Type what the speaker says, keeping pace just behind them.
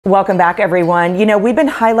Welcome back, everyone. You know, we've been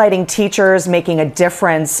highlighting teachers making a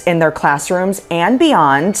difference in their classrooms and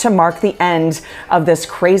beyond to mark the end of this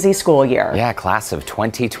crazy school year. Yeah, class of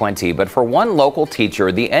 2020. But for one local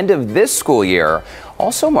teacher, the end of this school year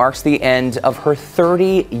also marks the end of her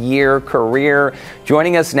 30-year career.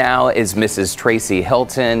 Joining us now is Mrs. Tracy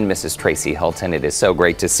Hilton. Mrs. Tracy Hilton, it is so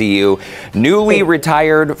great to see you. Newly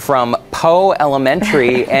retired from Poe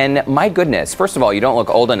Elementary. And my goodness, first of all, you don't look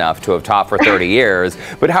old enough to have taught for 30 years,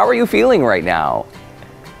 but how are you feeling right now?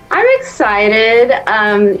 I'm excited.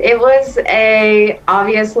 It was a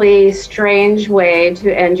obviously strange way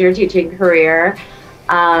to end your teaching career.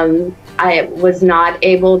 I was not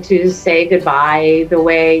able to say goodbye the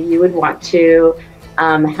way you would want to.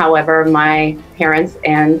 However, my parents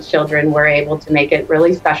and children were able to make it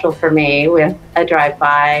really special for me with a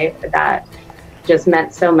drive-by that just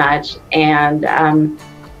meant so much. And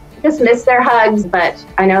just miss their hugs, but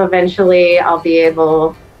I know eventually I'll be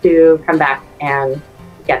able to come back and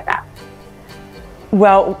get that.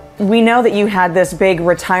 Well, we know that you had this big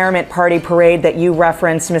retirement party parade that you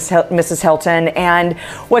referenced, Mrs. Hilton, and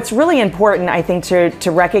what's really important, I think,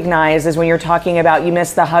 to recognize is when you're talking about you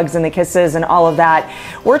miss the hugs and the kisses and all of that,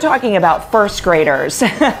 we're talking about first graders.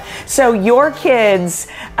 So your kids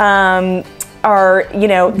are, you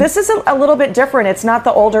know, this is a little bit different. It's not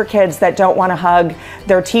the older kids that don't want to hug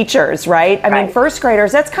their teachers, right? I mean, first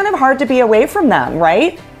graders, that's kind of hard to be away from them,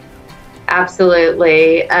 right?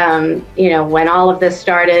 Absolutely. You know, when all of this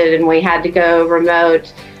started and we had to go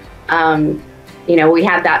remote, you know, we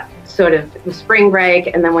had that sort of spring break,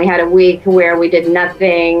 and then we had a week where we did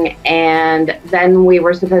nothing, and then we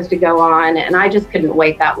were supposed to go on, and I just couldn't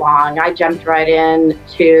wait that long. I jumped right in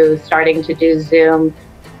to starting to do Zoom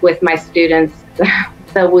with my students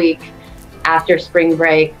the week after spring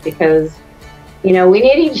break because, you know, we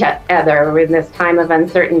need each other in this time of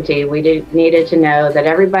uncertainty. We needed to know that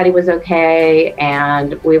everybody was okay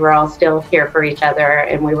and we were all still here for each other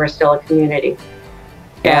and we were still a community.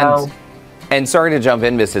 So, and sorry to jump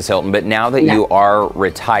in, Mrs. Hilton, but now that you are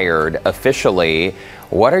retired officially,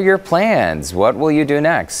 what are your plans? What will you do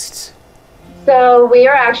next? So we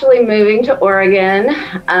are actually moving to Oregon.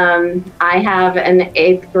 I have an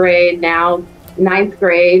 8th grade, now 9th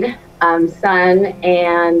grade son,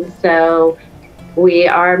 and so we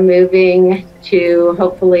are moving to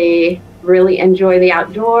hopefully really enjoy the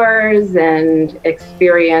outdoors and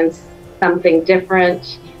experience something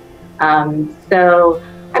different. So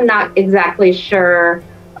I'm not exactly sure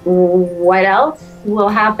what else will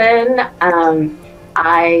happen.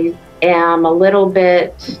 I am a little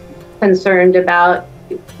bit concerned about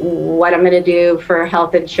what I'm going to do for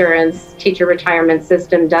health insurance. Teacher retirement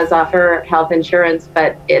system does offer health insurance,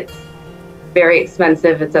 but it's very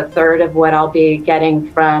expensive. It's a third of what I'll be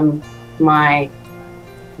getting from my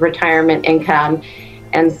retirement income.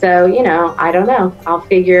 And so, you know, I don't know. I'll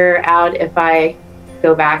figure out if I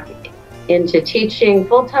go back into teaching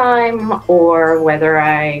full-time or whether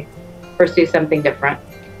I pursue something different.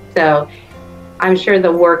 So I'm sure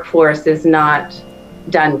the workforce is not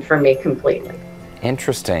done for me completely.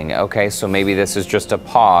 Interesting. Okay, so maybe this is just a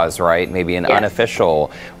pause, right? Maybe an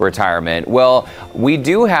unofficial retirement. Well, we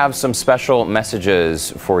do have some special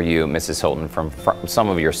messages for you, Mrs. Hilton, from some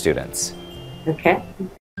of your students. Okay.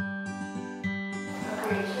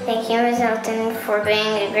 Thank you, Ms. Hilton, for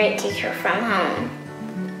being a great teacher from home.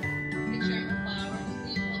 Picture of the flowers.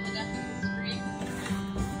 Will you hold it up to the screen?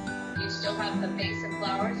 Do you still have the vase of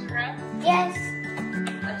flowers for us? Yes.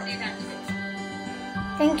 Let's see that.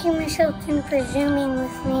 Thank you, Ms. Hilton, for Zooming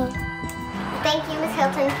with me. Thank you, Ms.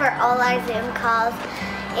 Hilton, for all our Zoom calls.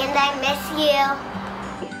 And I miss you.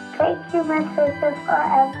 Thank you, Ms. Hilton, for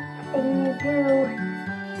everything you do.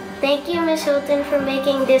 Thank you, Ms. Hilton, for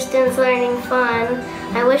making distance learning fun.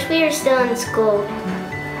 I wish we were still in school.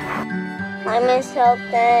 Hi, Ms.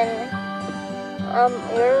 Hilton.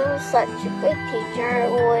 You're such a good teacher.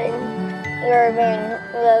 You're being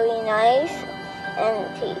really nice and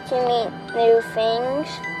teaching me new things.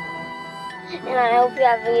 And I hope you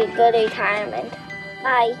have a good retirement.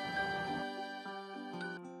 Bye.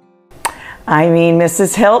 I mean,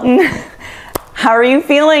 Mrs. Hilton, how are you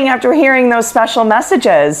feeling after hearing those special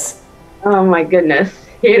messages? Oh my goodness.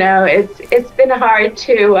 You know, it's been hard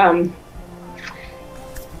to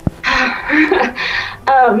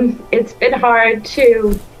it's been hard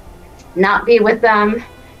to not be with them,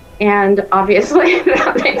 and obviously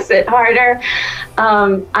that makes it harder.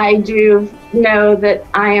 I do know that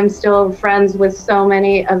I am still friends with so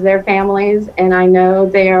many of their families, and I know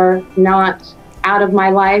they're not out of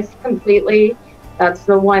my life completely. That's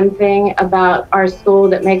the one thing about our school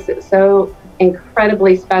that makes it so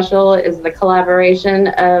incredibly special, is the collaboration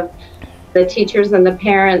of the teachers and the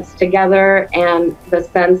parents together, and the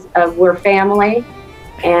sense of we're family.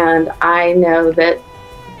 And I know that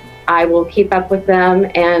I will keep up with them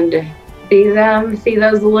and see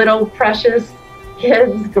those little precious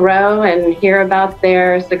kids grow and hear about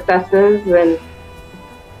their successes. And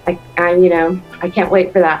I can't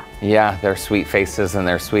wait for that. Yeah, their sweet faces and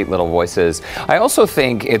their sweet little voices. I also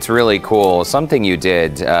think it's really cool, something you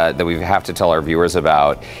did that we have to tell our viewers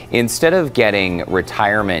about. Instead of getting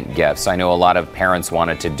retirement gifts, I know a lot of parents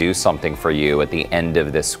wanted to do something for you at the end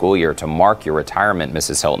of this school year to mark your retirement,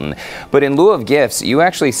 Mrs. Hilton. But in lieu of gifts, you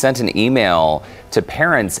actually sent an email to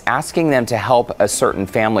parents asking them to help a certain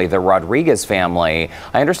family, the Rodriguez family.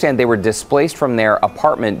 I understand they were displaced from their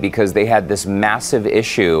apartment because they had this massive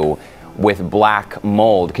issue with black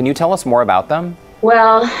mold. Can you tell us more about them?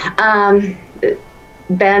 Well,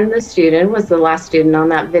 Ben, the student, was the last student on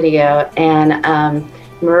that video, and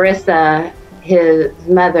Marissa, his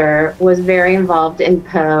mother, was very involved in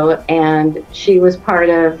Poe, and she was part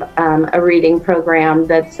of a reading program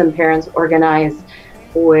that some parents organize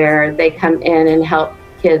where they come in and help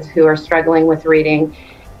kids who are struggling with reading.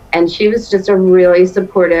 And she was just a really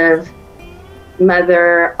supportive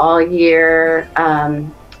mother all year,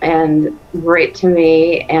 and great to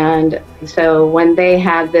me. And so when they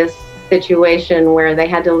had this situation where they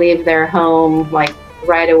had to leave their home like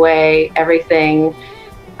right away, everything,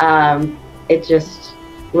 it just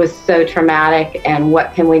was so traumatic, and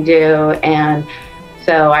what can we do? And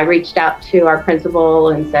so I reached out to our principal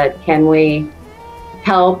and said, can we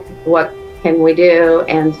help? What can we do?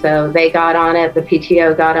 And so they got on it, the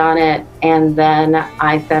PTO got on it, and then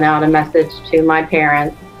I sent out a message to my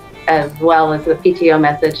parents, as well as the PTO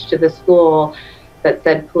message to the school that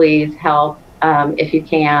said, please help if you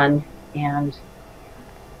can. And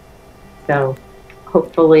so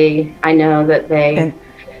hopefully, I know that they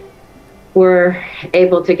were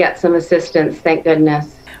able to get some assistance, thank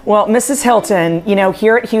goodness. Well, Mrs. Hilton, you know,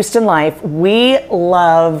 here at Houston Life, we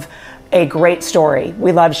love a great story.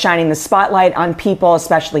 We love shining the spotlight on people,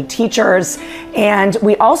 especially teachers. And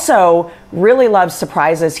we also really love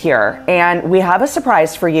surprises here. And we have a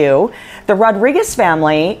surprise for you. The Rodriguez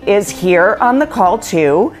family is here on the call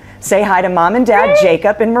too. Say hi to Mom and Dad,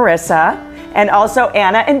 Jacob and Marissa, and also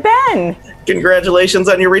Anna and Ben. Congratulations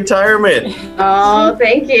on your retirement. Oh,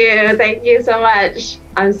 thank you. Thank you so much.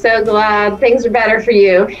 I'm so glad things are better for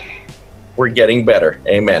you. We're getting better.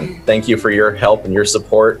 Amen. Thank you for your help and your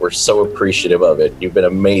support. We're so appreciative of it. You've been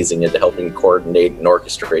amazing at helping coordinate and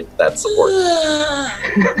orchestrate that support.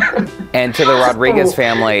 And to the Rodriguez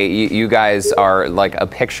family, you guys are like a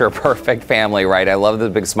picture perfect family, right? I love the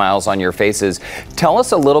big smiles on your faces. Tell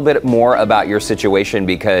us a little bit more about your situation,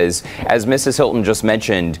 because as Mrs. Hilton just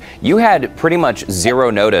mentioned, you had pretty much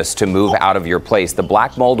zero notice to move out of your place. The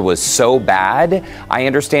black mold was so bad. I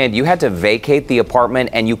understand you had to vacate the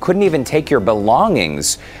apartment, and you couldn't even take your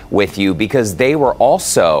belongings with you because they were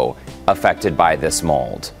also affected by this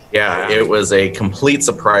mold. Yeah, it was a complete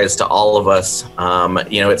surprise to all of us.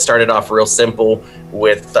 It started off real simple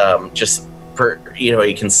with a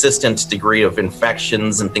consistent degree of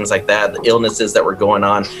infections and things like that, the illnesses that were going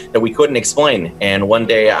on that we couldn't explain. And one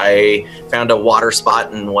day I found a water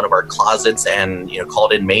spot in one of our closets and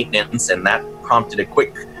called in maintenance, and that prompted a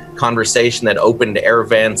quick conversation that opened air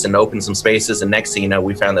vents and opened some spaces, and next thing you know,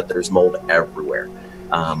 we found that there's mold everywhere.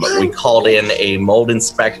 We called in a mold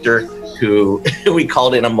inspector who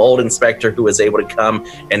was able to come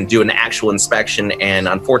and do an actual inspection, and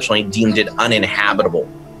unfortunately deemed it uninhabitable.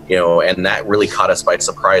 And that really caught us by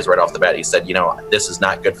surprise right off the bat. He said, this is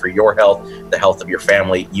not good for your health, the health of your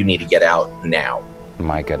family. You need to get out now.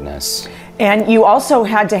 My goodness. And you also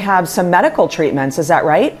had to have some medical treatments, is that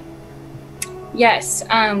right? Yes,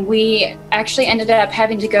 we actually ended up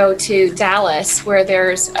having to go to Dallas, where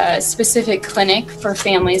there's a specific clinic for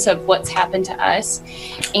families of what's happened to us.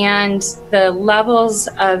 And the levels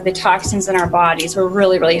of the toxins in our bodies were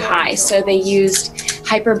really, really high. So they used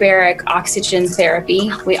hyperbaric oxygen therapy.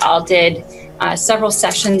 We all did several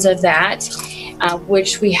sessions of that,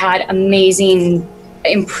 which we had amazing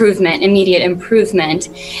improvement, immediate improvement.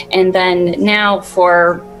 And then now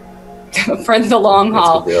for the long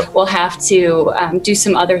haul, we'll have to do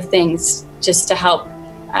some other things just to help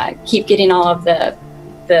keep getting all of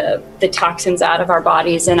the toxins out of our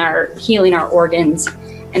bodies and healing our organs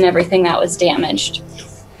and everything that was damaged.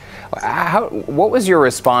 What was your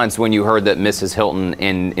response when you heard that Mrs. Hilton,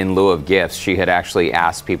 in lieu of gifts, she had actually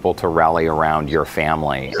asked people to rally around your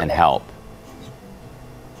family and help?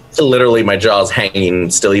 Literally, my jaw's hanging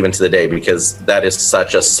still even to the day, because that is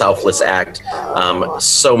such a selfless act,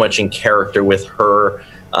 so much in character with her.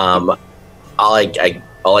 I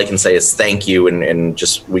all I can say is thank you, and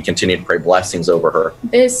just we continue to pray blessings over her.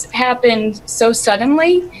 This happened so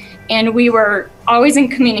suddenly, and we were always in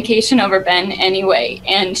communication over Ben anyway,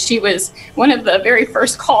 and she was one of the very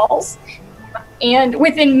first calls. And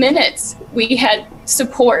within minutes, we had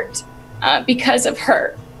support because of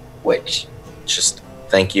her, which just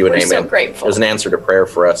thank you and we're amen. So grateful. It was an answer to prayer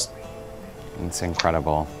for us. It's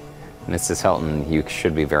incredible. Mrs. Hilton, you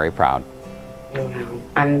should be very proud.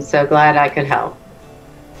 I'm so glad I could help.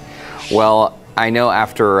 Well, I know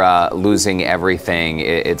after losing everything,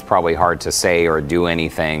 it's probably hard to say or do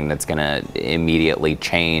anything that's going to immediately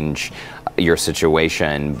change your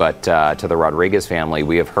situation. But to the Rodriguez family,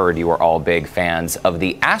 we have heard you are all big fans of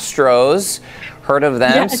the Astros. Heard of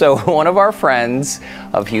them? Yes. So one of our friends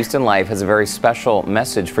of Houston Life has a very special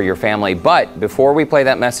message for your family. But before we play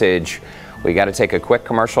that message, we got to take a quick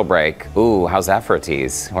commercial break. Ooh, how's that for a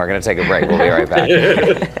tease? We're going to take a break. We'll be right back.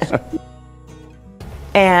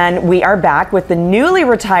 And we are back with the newly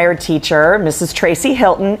retired teacher, Mrs. Tracy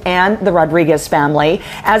Hilton, and the Rodriguez family.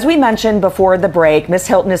 As we mentioned before the break, Miss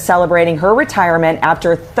Hilton is celebrating her retirement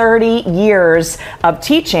after 30 years of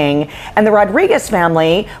teaching. And the Rodriguez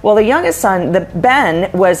family, well, the youngest son,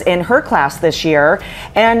 Ben, was in her class this year,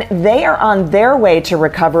 and they are on their way to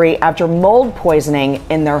recovery after mold poisoning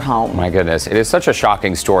in their home. My goodness, it is such a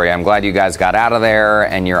shocking story. I'm glad you guys got out of there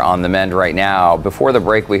and you're on the mend right now. Before the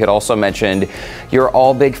break, we had also mentioned you're all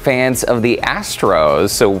big fans of the Astros,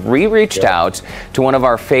 so we reached out to one of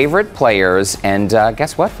our favorite players, and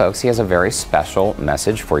guess what, folks? He has a very special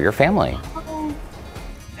message for your family.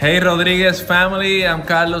 Hey Rodriguez family, I'm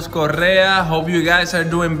Carlos Correa. Hope you guys are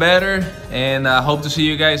doing better, and I hope to see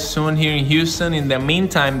you guys soon here in Houston. In the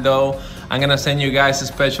meantime though, I'm gonna send you guys a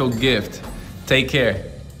special gift. Take care.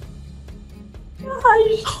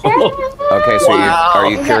 Okay, so are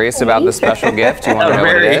you curious about the special gift? You want to know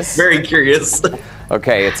what it is? Very curious.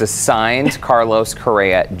 Okay, it's a signed Carlos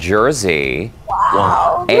Correa jersey.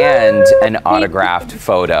 Wow. And an autographed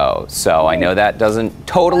photo. So I know that doesn't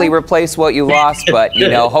totally replace what you lost, but you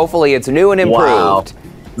know, hopefully it's new and improved. Wow.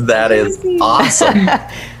 That is awesome.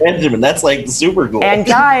 Benjamin, that's like super cool. And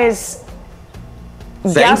guys,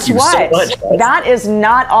 Thank you what? so much, guys. That is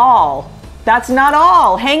not all. That's not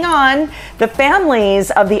all. Hang on. The families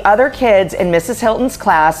of the other kids in Mrs. Hilton's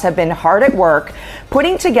class have been hard at work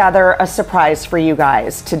putting together a surprise for you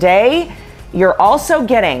guys. Today, you're also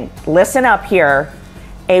getting, listen up here,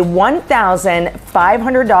 a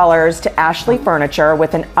 $1,500 to Ashley Furniture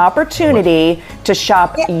with an opportunity to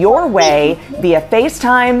shop your way via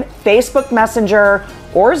FaceTime, Facebook Messenger,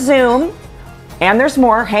 or Zoom. And there's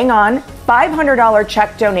more. Hang on. $500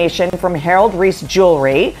 check donation from Harold Reese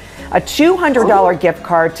Jewelry, a $200 gift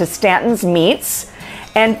card to Stanton's Meats,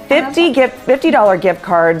 and $50 gift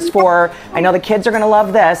cards for, I know the kids are going to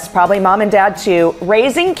love this, probably mom and dad too,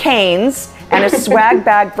 Raising Cane's, and a swag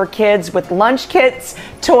bag for kids with lunch kits,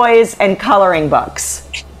 toys, and coloring books.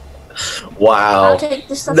 Wow. I'll take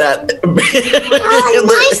the stuffed That my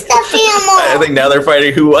stuffed animal. I think now they're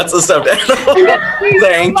fighting who wants the stuffed animal.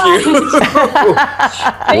 Thank you.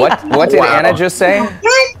 What did Anna just say? I got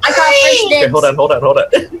first Okay, dibs. hold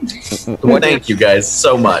on. Thank you guys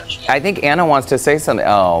so much. I think Anna wants to say something.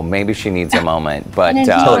 Oh, maybe she needs a moment, but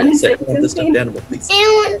Tell her to say, I want the stuffed animal, please. I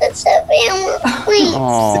want the stuffed animal, please.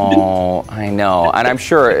 oh, I know. And I'm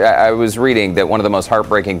sure I was reading that one of the most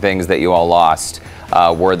heartbreaking things that you all lost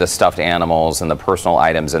were the stuffed animals and the personal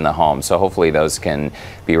items in the home. So hopefully those can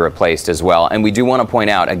be replaced as well. And we do want to point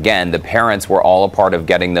out, again, the parents were all a part of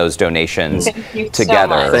getting those donations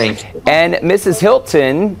together. So Thank you. And Mrs.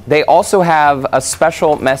 Hilton, they also have a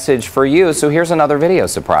special message for you. So here's another video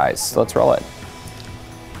surprise. Let's roll it.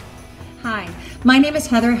 Hi, my name is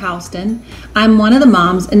Heather Houston. I'm one of the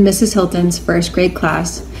moms in Mrs. Hilton's first grade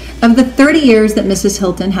class. Of the 30 years that Mrs.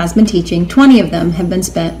 Hilton has been teaching, 20 of them have been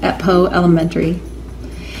spent at Poe Elementary.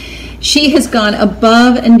 She has gone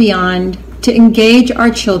above and beyond to engage our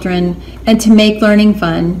children and to make learning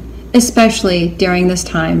fun, especially during this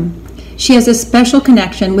time. She has a special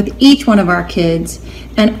connection with each one of our kids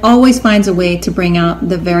and always finds a way to bring out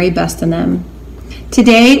the very best in them.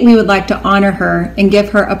 Today, we would like to honor her and give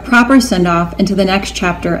her a proper send-off into the next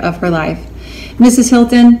chapter of her life. Mrs.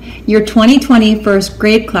 Hilton, your 2020 first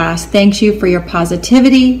grade class thanks you for your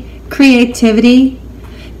positivity, creativity,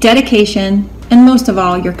 dedication, and most of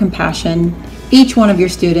all, your compassion. Each one of your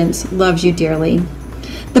students loves you dearly.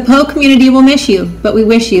 The Poe community will miss you, but we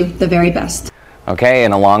wish you the very best. Okay,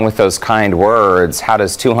 and along with those kind words, how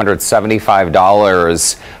does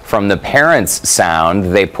 $275 from the parents sound?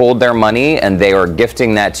 They pulled their money and they are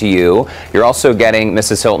gifting that to you. You're also getting,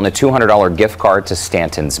 Mrs. Hilton, a $200 gift card to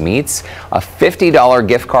Stanton's Meats, a $50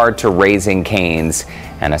 gift card to Raising Cane's,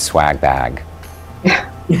 and a swag bag.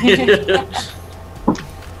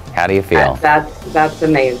 How do you feel? That's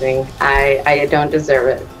amazing. I don't deserve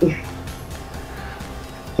it.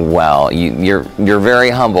 Well, you're very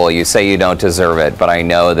humble. You say you don't deserve it, but I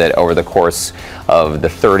know that over the course of the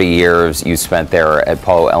 30 years you spent there at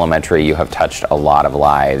Poe Elementary, you have touched a lot of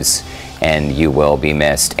lives, and you will be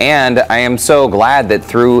missed. And I am so glad that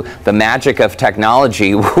through the magic of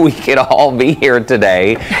technology, we could all be here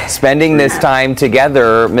today, spending this time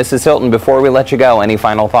together. Mrs. Hilton, before we let you go, any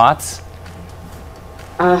final thoughts?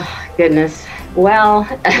 Oh, goodness. Well,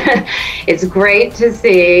 it's great to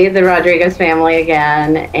see the Rodriguez family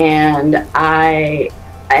again, and I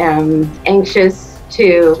am anxious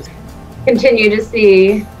to continue to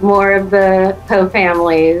see more of the Poe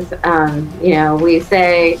families. You know, we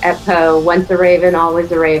say at Poe, once a Raven,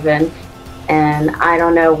 always a Raven, and I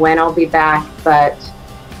don't know when I'll be back, but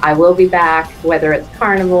I will be back, whether it's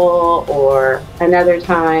Carnival or another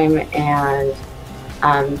time. And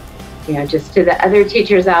you know, just to the other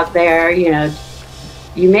teachers out there, you know,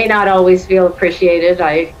 you may not always feel appreciated.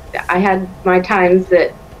 I had my times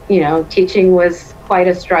that, you know, teaching was quite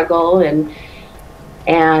a struggle, and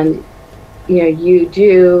you know, you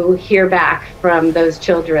do hear back from those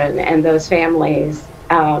children and those families,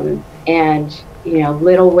 and you know,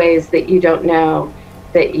 little ways that you don't know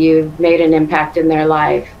that you've made an impact in their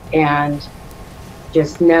life. And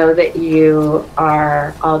just know that you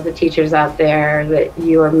are, all the teachers out there, that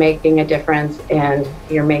you are making a difference and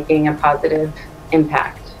you're making a positive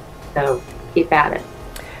impact. So keep at it.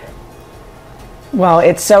 Well,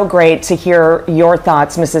 it's so great to hear your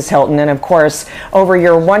thoughts, Mrs. Hilton, and of course, over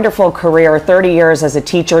your wonderful career, 30 years as a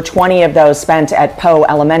teacher, 20 of those spent at Poe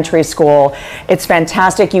Elementary School. It's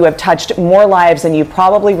fantastic. You have touched more lives than you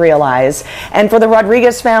probably realize. And for the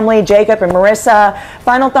Rodriguez family, Jacob and Marissa,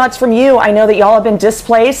 final thoughts from you. I know that y'all have been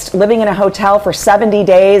displaced, living in a hotel for 70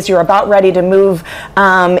 days. You're about ready to move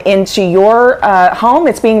into your home.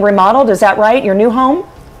 It's being remodeled. Is that right? Your new home?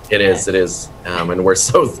 It is. And we're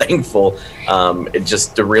so thankful.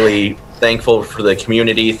 Just to really thankful for the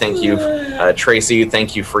community. Thank you, Tracy.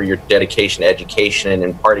 Thank you for your dedication to education and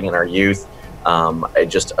imparting in our youth. I'm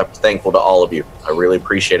thankful to all of you. I really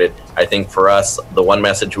appreciate it. I think for us, the one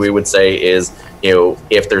message we would say is, you know,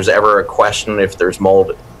 if there's ever a question, if there's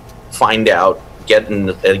mold, find out, get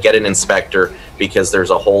an inspector, because there's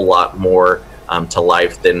a whole lot more to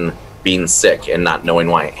life than being sick and not knowing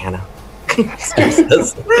why. Anna.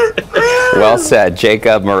 Well said.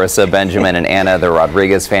 Jacob, Marissa, Benjamin, and Anna, the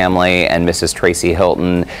Rodriguez family, and Mrs. Tracy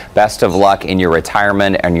Hilton, best of luck in your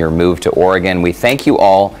retirement and your move to Oregon. We thank you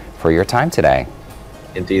all for your time today.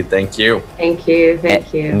 Indeed, thank you. Thank you.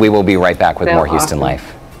 We will be right back with more Houston awesome.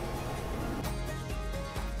 Life.